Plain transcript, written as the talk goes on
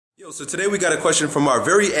So today we got a question from our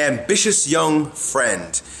very ambitious young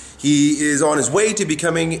friend. He is on his way to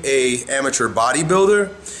becoming an amateur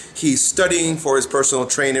bodybuilder. He's studying for his personal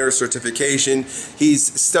trainer certification.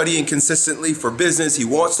 He's studying consistently for business. He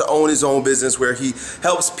wants to own his own business where he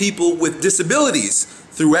helps people with disabilities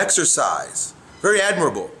through exercise. Very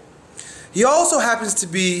admirable. He also happens to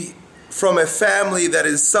be from a family that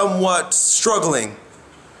is somewhat struggling,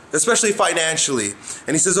 especially financially.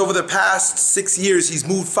 And he says over the past 6 years he's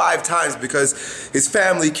moved 5 times because his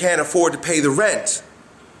family can't afford to pay the rent.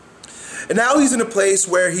 And now he's in a place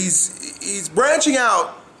where he's branching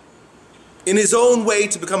out in his own way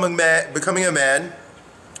to becoming a man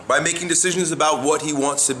by making decisions about what he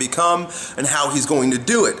wants to become and how he's going to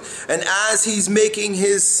do it. And as he's making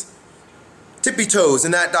his tippy toes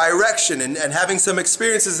in that direction and having some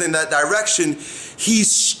experiences in that direction,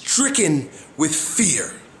 he's stricken with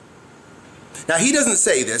fear. Now, he doesn't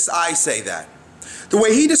say this, I say that. The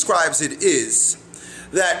way he describes it is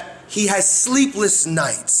that he has sleepless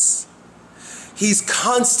nights. He's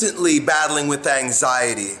constantly battling with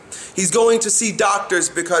anxiety. He's going to see doctors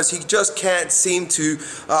because he just can't seem to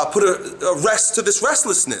put a rest to this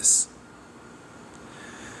restlessness.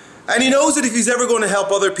 And he knows that if he's ever going to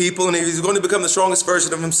help other people and if he's going to become the strongest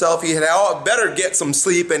version of himself, he had better get some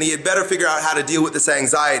sleep and he had better figure out how to deal with this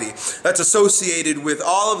anxiety that's associated with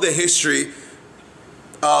all of the history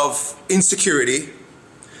of insecurity,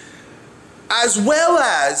 as well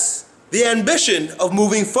as the ambition of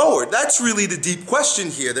moving forward. That's really the deep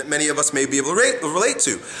question here that many of us may be able to relate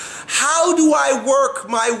to. How do I work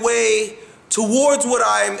my way towards what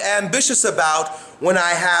I'm ambitious about when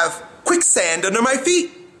I have quicksand under my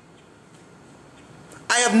feet?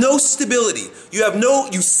 I have no stability.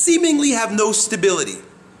 You seemingly have no stability.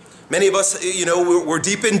 Many of us, we're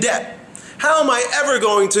deep in debt. How am I ever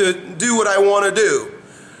going to do what I want to do?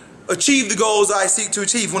 Achieve the goals I seek to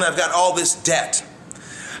achieve when I've got all this debt?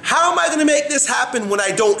 How am I going to make this happen when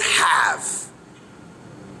I don't have?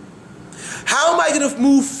 How am I going to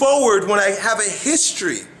move forward when I have a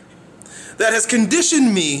history that has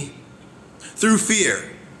conditioned me through fear?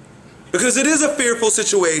 Because it is a fearful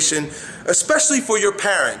situation, especially for your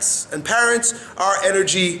parents. And parents, our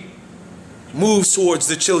energy moves towards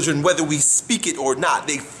the children whether we speak it or not.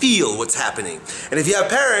 They feel what's happening. And if you have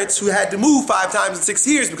parents who had to move 5 times in 6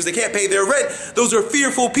 years because they can't pay their rent, those are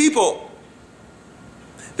fearful people.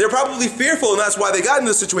 They're probably fearful, and that's why they got in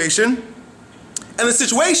this situation. And the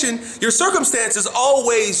situation, your circumstances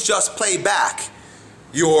always just play back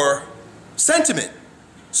your sentiment.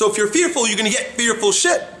 So if you're fearful, you're going to get fearful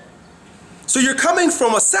shit. So you're coming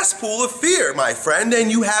from a cesspool of fear, my friend,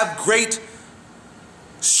 and you have great,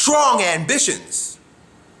 strong ambitions.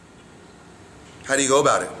 How do you go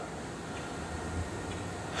about it?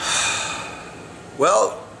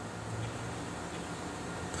 Well,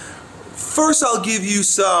 first I'll give you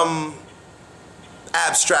some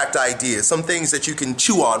abstract ideas, some things that you can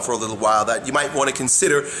chew on for a little while that you might want to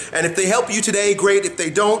consider. And if they help you today, great. If they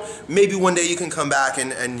don't, maybe one day you can come back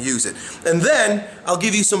and use it. And then I'll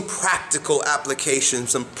give you some practical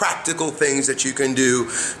applications, some practical things that you can do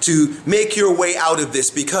to make your way out of this,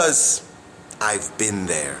 because I've been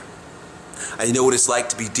there. I know what it's like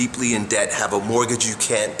to be deeply in debt, have a mortgage you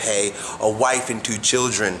can't pay, a wife and 2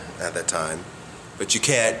 children at that time, but you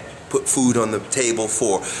can't put food on the table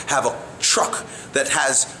for, have a truck that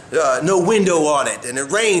has no window on it and it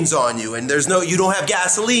rains on you and you don't have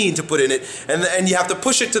gasoline to put in it, and you have to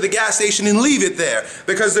push it to the gas station and leave it there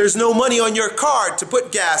because there's no money on your card to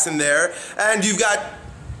put gas in there, and you've got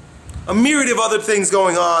a myriad of other things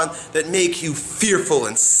going on that make you fearful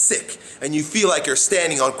and sick and you feel like you're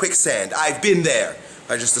standing on quicksand. I've been there.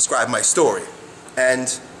 I just described my story,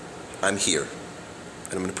 and I'm here,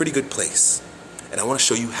 and I'm in a pretty good place. And I want to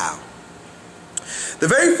show you how. The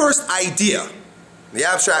very first idea, the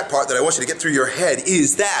abstract part that I want you to get through your head,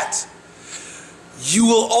 is that you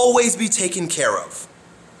will always be taken care of.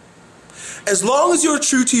 As long as you're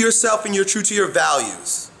true to yourself and you're true to your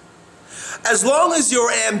values, as long as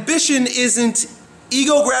your ambition isn't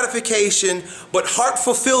ego gratification but heart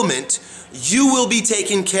fulfillment, you will be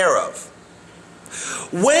taken care of.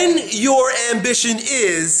 When your ambition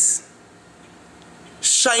is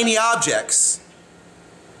shiny objects,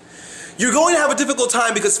 you're going to have a difficult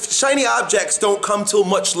time because shiny objects don't come till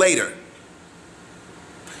much later.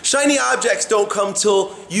 Shiny objects don't come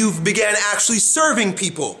till you've began actually serving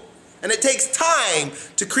people. And it takes time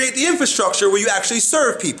to create the infrastructure where you actually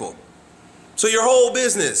serve people. So your whole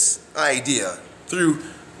business idea through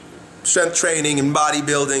strength training and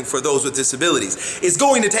bodybuilding for those with disabilities is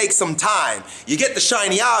going to take some time. You get the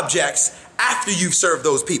shiny objects after you've served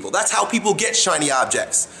those people. That's how people get shiny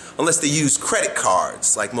objects, unless they use credit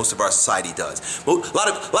cards like most of our society does. A lot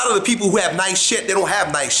of the people who have nice shit, they don't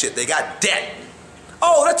have nice shit. They got debt.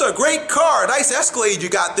 Oh, that's a great car. Nice Escalade you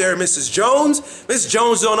got there, Mrs. Jones. Mrs.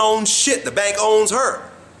 Jones don't own shit. The bank owns her.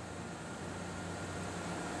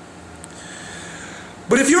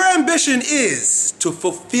 But if your ambition is to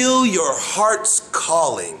fulfill your heart's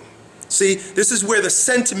calling, see, this is where the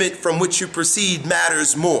sentiment from which you proceed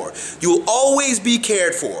matters more. You will always be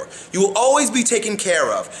cared for. You will always be taken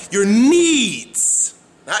care of. Your needs,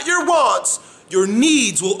 not your wants, your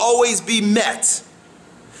needs will always be met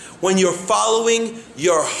when you're following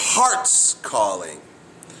your heart's calling.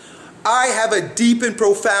 I have a deep and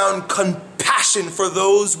profound compassion for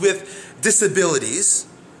those with disabilities,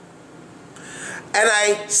 and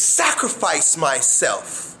I sacrifice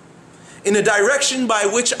myself in a direction by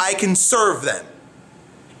which I can serve them.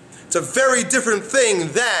 It's a very different thing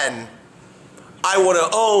than I want to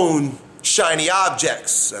own shiny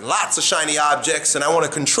objects and lots of shiny objects, and I want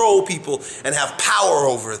to control people and have power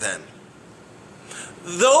over them.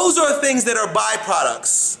 Those are things that are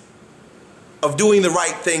byproducts of doing the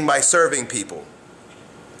right thing by serving people.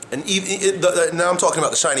 And now I'm talking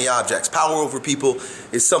about the shiny objects. Power over people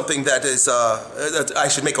is something that is, I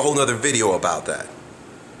should make a whole nother video about that.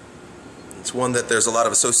 It's one that there's a lot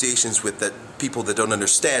of associations with that people that don't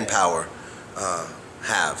understand power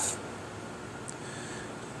have.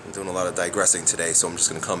 I'm doing a lot of digressing today, so I'm just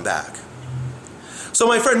going to come back. So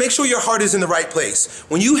my friend, make sure your heart is in the right place.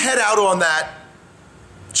 When you head out on that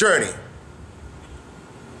journey,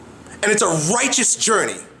 and it's a righteous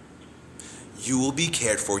journey, you will be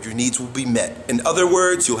cared for, your needs will be met. In other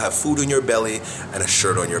words, you'll have food in your belly and a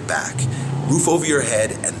shirt on your back, roof over your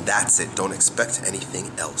head, and that's it. Don't expect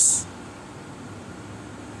anything else.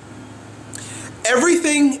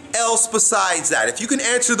 Everything else besides that, if you can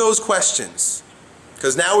answer those questions,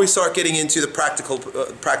 because now we start getting into the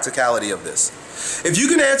practicality of this. If you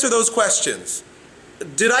can answer those questions,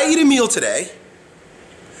 did I eat a meal today?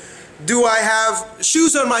 Do I have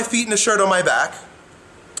shoes on my feet and a shirt on my back?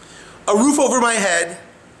 A roof over my head?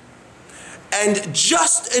 And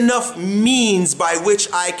just enough means by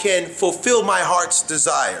which I can fulfill my heart's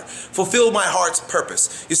desire, fulfill my heart's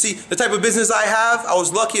purpose. You see, the type of business I have, I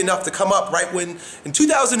was lucky enough to come up right when, in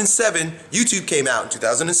 2007, YouTube came out. In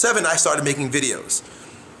 2007, I started making videos.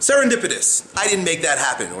 Serendipitous. I didn't make that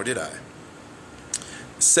happen, or did I?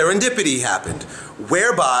 Serendipity happened,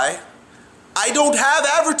 whereby I don't have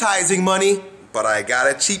advertising money, but I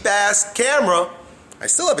got a cheap-ass camera. I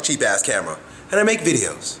still have a cheap-ass camera, and I make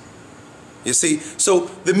videos. You see, so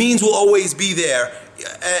the means will always be there,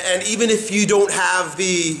 and even if you don't have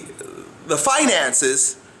the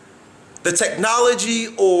finances, the technology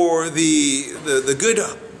or the good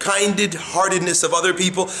kinded-heartedness of other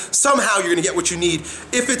people, somehow you're going to get what you need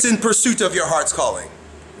if it's in pursuit of your heart's calling.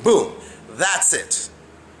 Boom. That's it.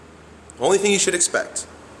 Only thing you should expect.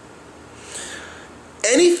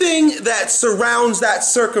 Anything that surrounds that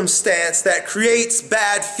circumstance that creates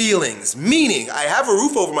bad feelings, meaning I have a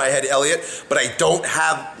roof over my head, Elliot, but I don't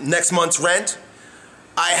have next month's rent.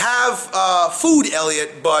 I have food,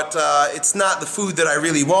 Elliot, but it's not the food that I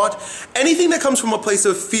really want. Anything that comes from a place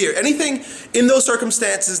of fear, anything in those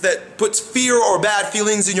circumstances that puts fear or bad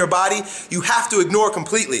feelings in your body, you have to ignore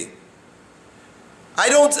completely. I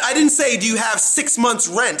didn't say, do you have 6 months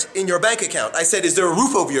rent in your bank account? I said, is there a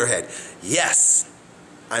roof over your head? Yes.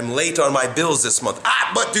 I'm late on my bills this month.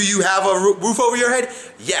 But do you have a roof over your head?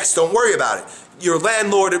 Yes, don't worry about it. Your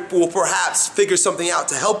landlord will perhaps figure something out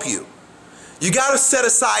to help you. You got to set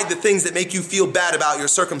aside the things that make you feel bad about your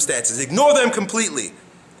circumstances. Ignore them completely.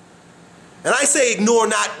 And I say ignore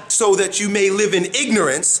not so that you may live in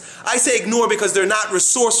ignorance. I say ignore because they're not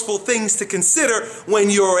resourceful things to consider when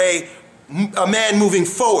you're a man moving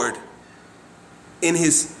forward in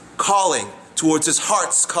his calling, towards his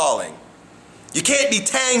heart's calling. You can't be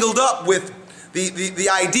tangled up with the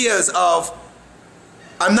ideas of,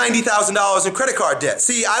 I'm $90,000 in credit card debt.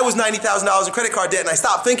 See, I was $90,000 in credit card debt and I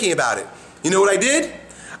stopped thinking about it. You know what I did?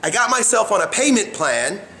 I got myself on a payment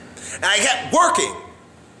plan and I kept working.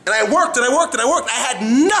 And I worked and I worked and I worked. I had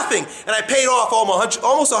nothing and I paid off almost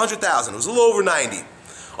 $100,000. It was a little over 90.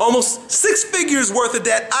 Almost 6 figures worth of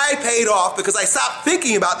debt I paid off because I stopped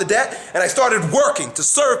thinking about the debt and I started working to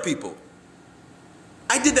serve people.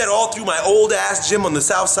 I did that all through my old ass gym on the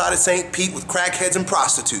south side of St. Pete with crackheads and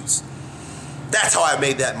prostitutes. That's how I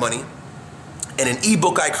made that money. And an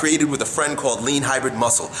ebook I created with a friend called Lean Hybrid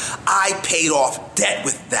Muscle. I paid off debt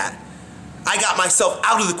with that. I got myself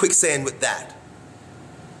out of the quicksand with that.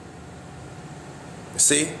 You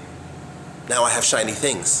see? Now I have shiny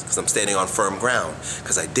things because I'm standing on firm ground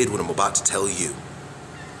because I did what I'm about to tell you.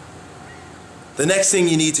 The next thing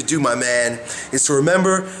you need to do, my man, is to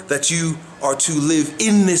remember that you are to live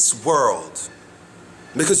in this world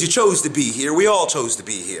because you chose to be here. We all chose to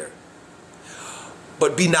be here.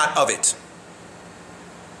 But be not of it.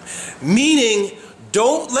 Meaning,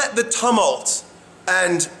 don't let the tumult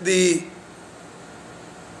and the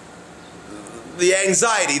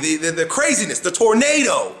anxiety, the craziness, the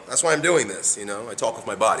tornado. That's why I'm doing this, I talk with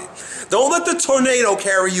my body. Don't let the tornado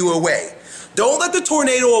carry you away. Don't let the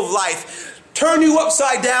tornado of life turn you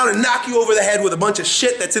upside down and knock you over the head with a bunch of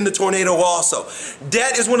shit that's in the tornado also.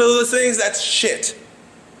 Debt is one of those things that's shit.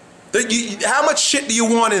 How much shit do you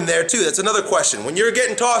want in there too? That's another question. When you're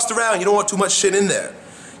getting tossed around, you don't want too much shit in there.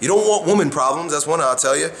 You don't want woman problems, that's one I'll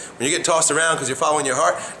tell you. When you're getting tossed around because you're following your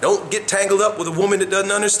heart, don't get tangled up with a woman that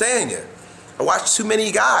doesn't understand you. I watch too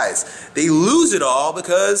many guys. They lose it all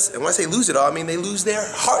because, and when I say lose it all, I mean they lose their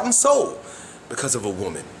heart and soul because of a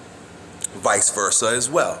woman. Vice versa as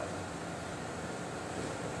well.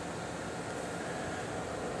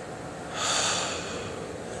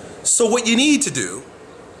 So what you need to do,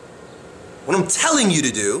 what I'm telling you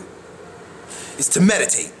to do, is to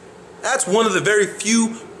meditate. That's one of the very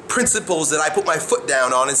few principles that I put my foot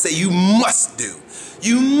down on and say you must do.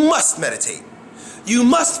 You must meditate. You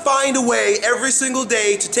must find a way every single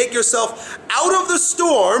day to take yourself out of the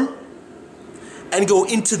storm and go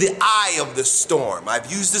into the eye of the storm.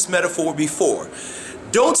 I've used this metaphor before.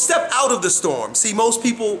 Don't step out of the storm. See, most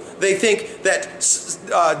people, they think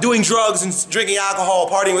that doing drugs and drinking alcohol,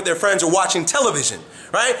 partying with their friends, or watching television,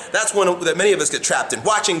 right? That's one that many of us get trapped in.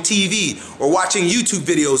 Watching TV or watching YouTube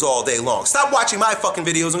videos all day long. Stop watching my fucking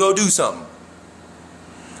videos and go do something.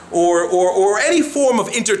 Or any form of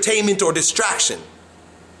entertainment or distraction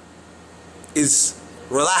is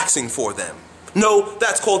relaxing for them. No,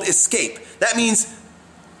 that's called escape. That means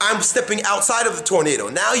I'm stepping outside of the tornado.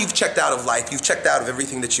 Now you've checked out of life. You've checked out of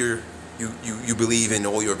everything that you believe in,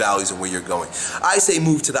 all your values and where you're going. I say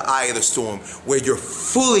move to the eye of the storm where you're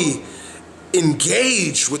fully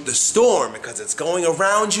engaged with the storm because it's going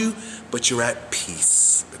around you, but you're at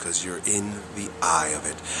peace because you're in the eye of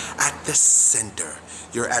it. At the center.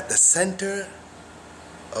 You're at the center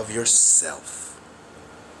of yourself.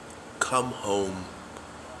 Come home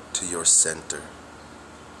to your center.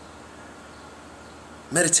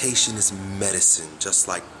 Meditation is medicine, just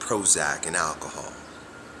like Prozac and alcohol.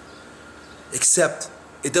 Except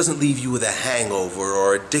it doesn't leave you with a hangover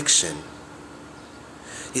or addiction.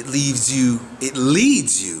 It leads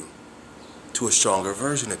you to a stronger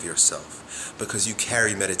version of yourself because you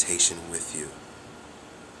carry meditation with you.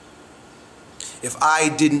 If I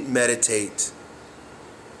didn't meditate,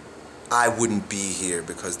 I wouldn't be here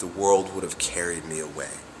because the world would have carried me away.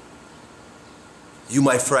 You,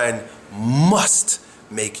 my friend, must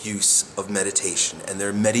make use of meditation, and there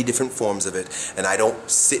are many different forms of it, and I don't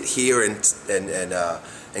sit here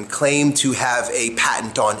and claim to have a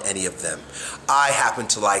patent on any of them. I happen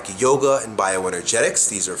to like yoga and bioenergetics.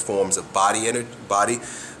 These are forms of body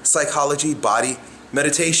psychology, body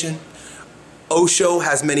meditation. Osho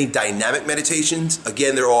has many dynamic meditations.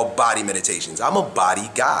 Again, they're all body meditations. I'm a body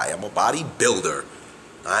guy. I'm a body builder.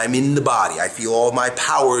 I'm in the body. I feel all my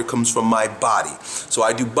power comes from my body. So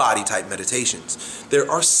I do body type meditations. There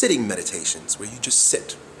are sitting meditations where you just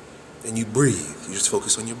sit and you breathe. You just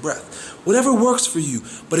focus on your breath. Whatever works for you,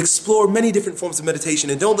 but explore many different forms of meditation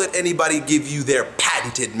and don't let anybody give you their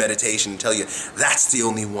patented meditation and tell you that's the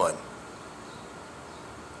only one.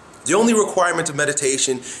 The only requirement of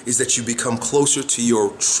meditation is that you become closer to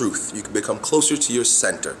your truth. You can become closer to your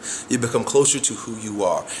center. You become closer to who you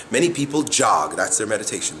are. Many people jog. That's their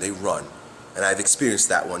meditation. They run. And I've experienced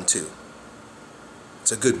that one too.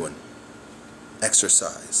 It's a good one.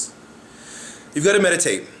 Exercise. You've got to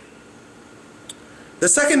meditate. The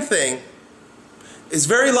second thing is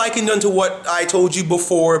very likened unto what I told you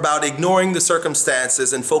before about ignoring the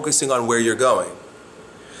circumstances and focusing on where you're going.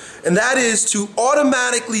 And that is to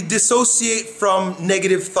automatically dissociate from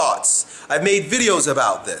negative thoughts. I've made videos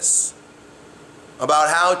about this, about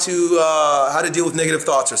how to deal with negative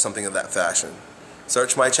thoughts or something of that fashion.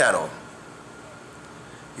 Search my channel.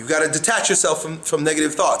 You've got to detach yourself from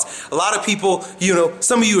negative thoughts. A lot of people,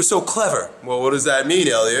 some of you are so clever. Well, what does that mean,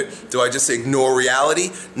 Elliot? Do I just ignore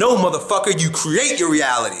reality? No, motherfucker, you create your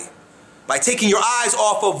reality. By taking your eyes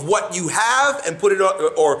off of what you have and put it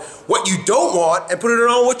on, or what you don't want and put it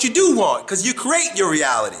on what you do want, because you create your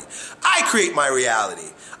reality. I create my reality.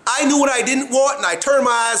 I knew what I didn't want and I turned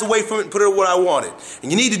my eyes away from it and put it on what I wanted.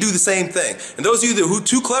 And you need to do the same thing. And those of you who are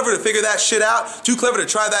too clever to figure that shit out, too clever to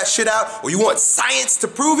try that shit out, or you want science to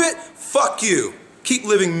prove it, fuck you. Keep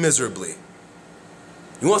living miserably.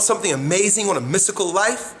 You want something amazing, want a mystical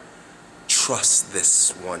life? Trust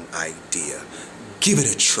this one idea. Give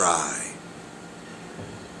it a try.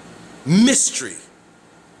 Mystery.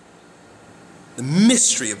 The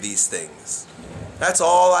mystery of these things. That's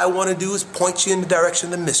all I want to do is point you in the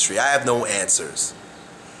direction of the mystery. I have no answers.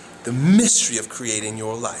 The mystery of creating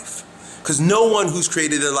your life. Because no one who's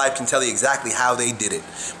created their life can tell you exactly how they did it.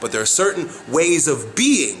 But there are certain ways of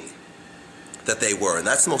being that they were, and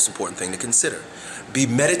that's the most important thing to consider. Be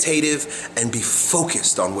meditative and be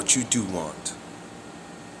focused on what you do want.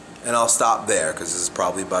 And I'll stop there because this is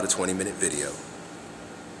probably about a 20-minute video.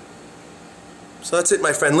 So that's it,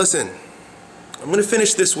 my friend. Listen, I'm going to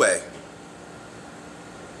finish this way.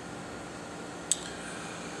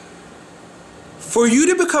 For you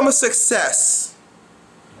to become a success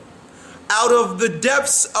out of the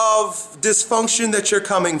depths of dysfunction that you're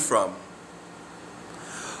coming from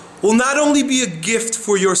will not only be a gift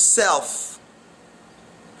for yourself,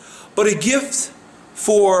 but a gift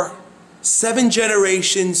for 7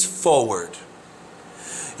 generations forward.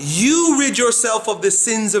 You rid yourself of the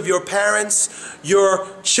sins of your parents, your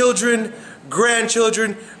children,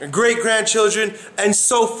 grandchildren, great-grandchildren, and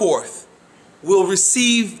so forth will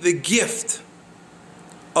receive the gift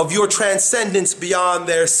of your transcendence beyond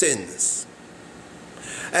their sins.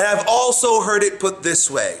 And I've also heard it put this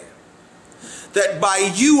way, that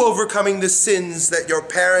by you overcoming the sins that your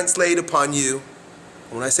parents laid upon you,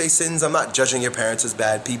 when I say sins, I'm not judging your parents as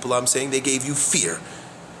bad people. I'm saying they gave you fear.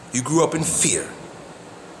 You grew up in fear.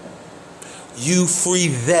 You free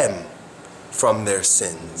them from their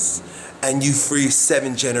sins, and you free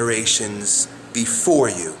 7 generations before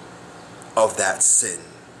you of that sin.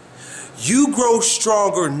 You grow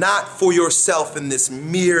stronger not for yourself in this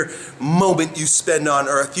mere moment you spend on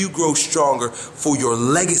earth. You grow stronger for your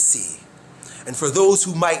legacy and for those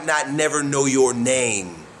who might not never know your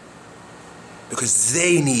name, because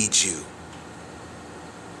they need you.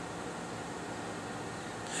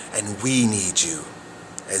 And we need you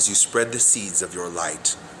as you spread the seeds of your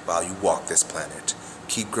light while you walk this planet.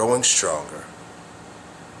 Keep growing stronger.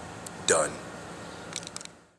 Done.